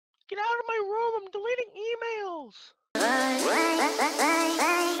Get out of my room! I'm deleting emails!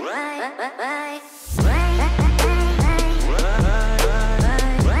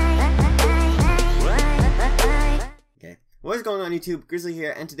 Okay, what is going on YouTube? Gryzzly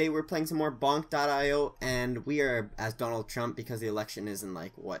here, and today we're playing some more Bonk.io, and we are as Donald Trump because the election is in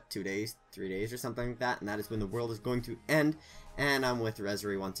like, what, 2 days? 3 days or something like that, and that is when the world is going to end, and I'm with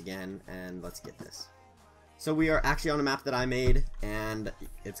Gryzzly once again, and let's get this. So we are actually on a map that I made, and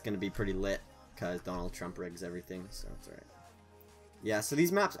it's going to be pretty lit, because Donald Trump rigs everything, so it's alright. Yeah, so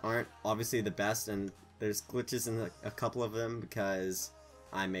these maps aren't obviously the best, and there's glitches in a couple of them, because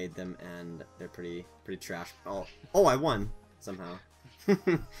I made them, and they're pretty trash. Oh, I won, somehow.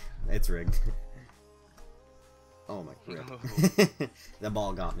 It's rigged. Oh my god. The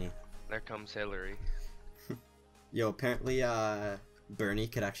ball got me. There comes Hillary. Yo, apparently, Bernie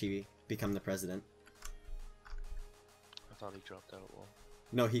could actually become the president. I thought he dropped out. Well,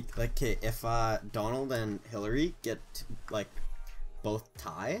 no, he, like, okay, if, Donald and Hillary get, like, both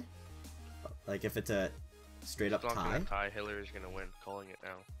tie, like, if it's a straight up tie. Hillary's gonna win, calling it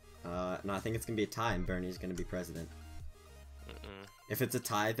now. No, I think it's gonna be a tie and Bernie's gonna be president. If it's a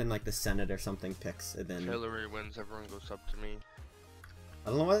tie, then, like, the Senate or something picks, and then... If Hillary wins, everyone goes up to me. I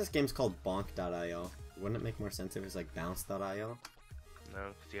don't know why this game's called Bonk.io. Wouldn't it make more sense if it was, like, Bounce.io? No,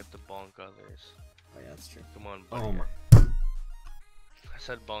 because you have to bonk others. Oh yeah, that's true. Come on, buddy. Oh my... I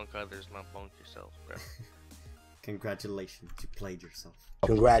said bonk others, not bonk yourself, bro. Congratulations, you played yourself.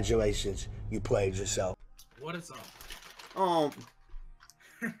 Congratulations, you played yourself. What is up? Oh,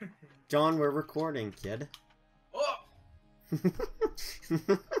 John, we're recording, kid. Oh! Oh,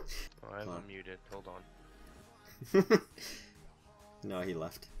 I'm unmuted. Hold on. No, he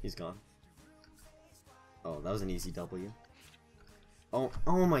left. He's gone. Oh, that was an easy W. Oh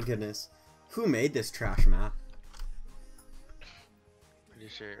my goodness. Who made this trash map? Pretty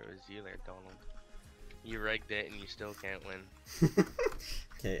sure it was you there, Donald. You rigged it and you still can't win.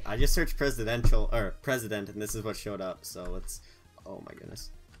 Okay, I just searched presidential, or president, and this is what showed up, so let's... Oh my goodness.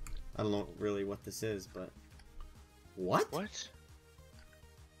 I don't know really what this is, but... What? What?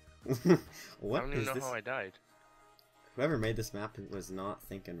 What I don't even is know this? how I died. Whoever made this map was not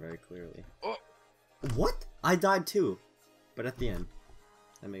thinking very clearly. Oh! What? I died too, but at the end.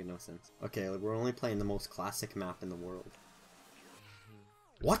 That made no sense. Okay, we're only playing the most classic map in the world.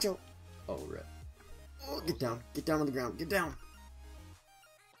 Watch out! Oh, rip. Oh, get down. Get down on the ground. Get down.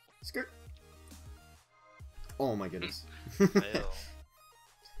 Skirt. Oh my goodness.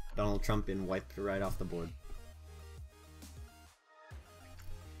 Donald Trump been wiped right off the board.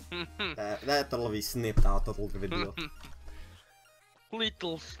 That'll be snipped out of the video.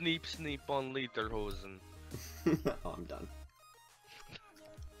 Little sneep on Lederhosen. Oh, I'm done.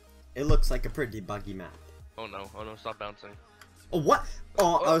 It looks like a pretty buggy map. Oh no, stop bouncing. Oh, what?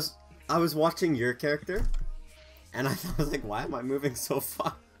 Oh, I was watching your character, and I was like, why am I moving so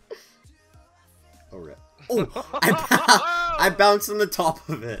far? Oh, rip. Oh, I bounced on the top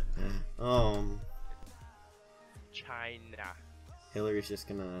of it. China. Hillary's just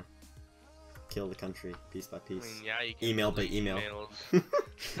gonna kill the country piece by piece. I mean, yeah, you can email by delete email. Yeah,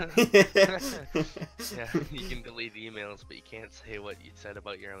 you can delete emails, but you can't say what you said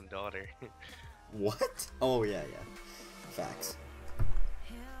about your own daughter. What? Oh yeah. Facts.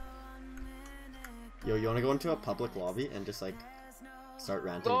 Yo, you wanna go into a public lobby and just like start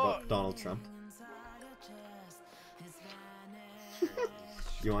ranting about Donald Trump?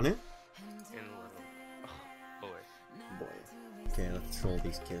 You want it? In a little. Oh, boy. Boy. Okay, let's troll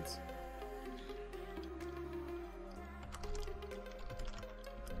these kids.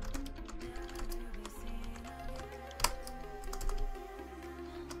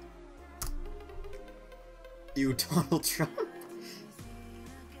 You, Donald Trump.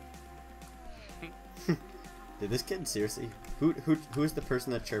 Did this kid seriously? Who's the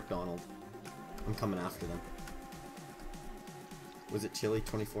person that chirped Donald? I'm coming after them. Was it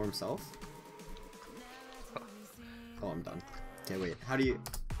Chili24 himself? Oh, I'm done. Okay, wait. How do you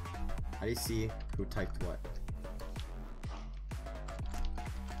see who typed what?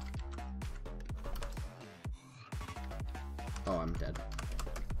 Oh, I'm dead.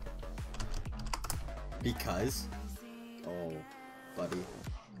 Because? Oh, buddy.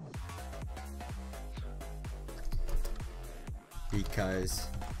 Because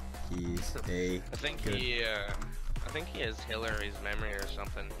he's a I think he has Hillary's memory or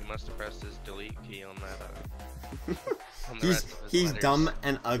something. He must have pressed his delete key on that. On the rest of his he's letters. dumb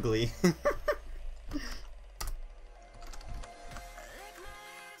and ugly.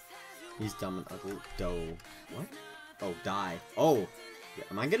 He's dumb and ugly. What? Oh, die. Oh, yeah.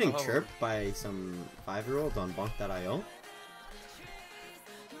 Am I getting chirped by some 5-year-old on Bonk.io?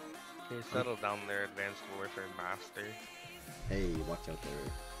 Hey, settle down there, Advanced Warfare Master. Hey, watch out there.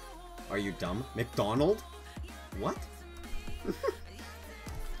 Are you dumb? McDonald? What? He's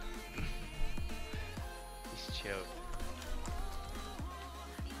choked.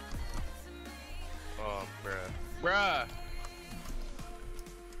 Oh, bruh. Bruh!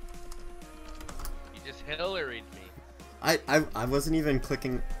 You just Hillaried me. I wasn't even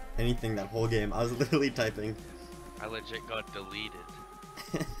clicking anything that whole game. I was literally typing. I legit got deleted.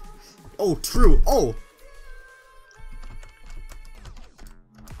 Oh, true. Oh!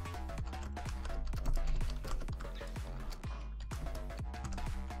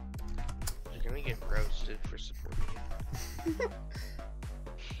 You're gonna get roasted for supporting it.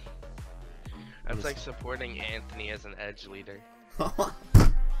 That's like supporting Anthony as an edge leader.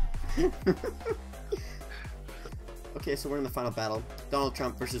 Okay, so we're in the final battle. Donald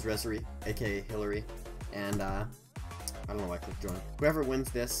Trump versus Gryzzly, aka Hillary. And I don't know why I clicked join. Whoever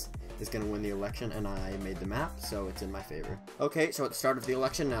wins this is gonna win the election, and I made the map, so it's in my favor. Okay, so at the start of the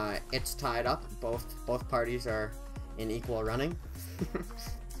election, it's tied up. Both parties are in equal running.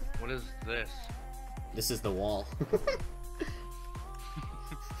 What is this? This is the wall.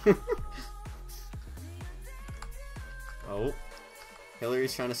 Oh,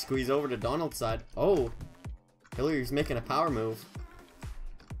 Hillary's trying to squeeze over to Donald's side. Oh, Hillary's making a power move.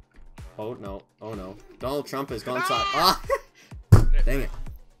 Oh no, oh no. Donald Trump has gone side. Ah! Dang it.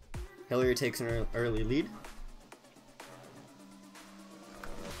 Hillary takes an early lead.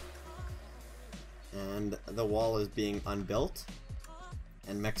 And the wall is being unbuilt.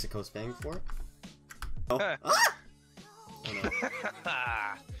 And Mexico's paying for it. Oh, ah! Oh no.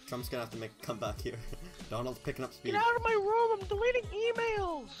 Trump's gonna have to make a comeback here. Donald's picking up speed. Get out of my room! I'm deleting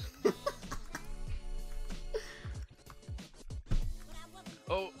emails!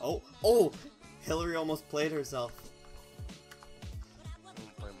 Oh! Hillary almost played herself. I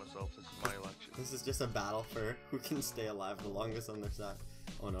don't play myself, this is my election. This is just a battle for who can stay alive the longest on their side.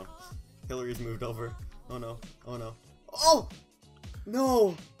 Oh no. Hillary's moved over. Oh no. Oh no. Oh!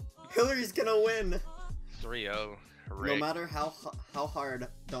 No! Hillary's gonna win! 3-0. No matter how hard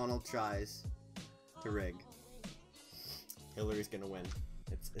Donald tries to rig, Hillary's gonna win.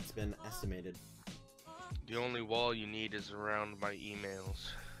 It's been estimated. The only wall you need is around my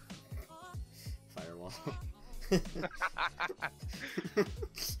emails. Firewall.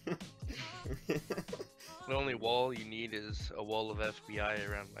 The only wall you need is a wall of FBI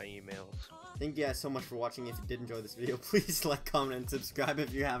around my emails. Thank you guys so much for watching. If you did enjoy this video, please like, comment, and subscribe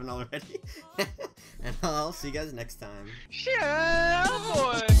if you haven't already. And I'll see you guys next time. Yeah,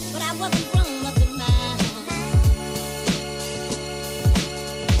 boy! But I wasn't grown up to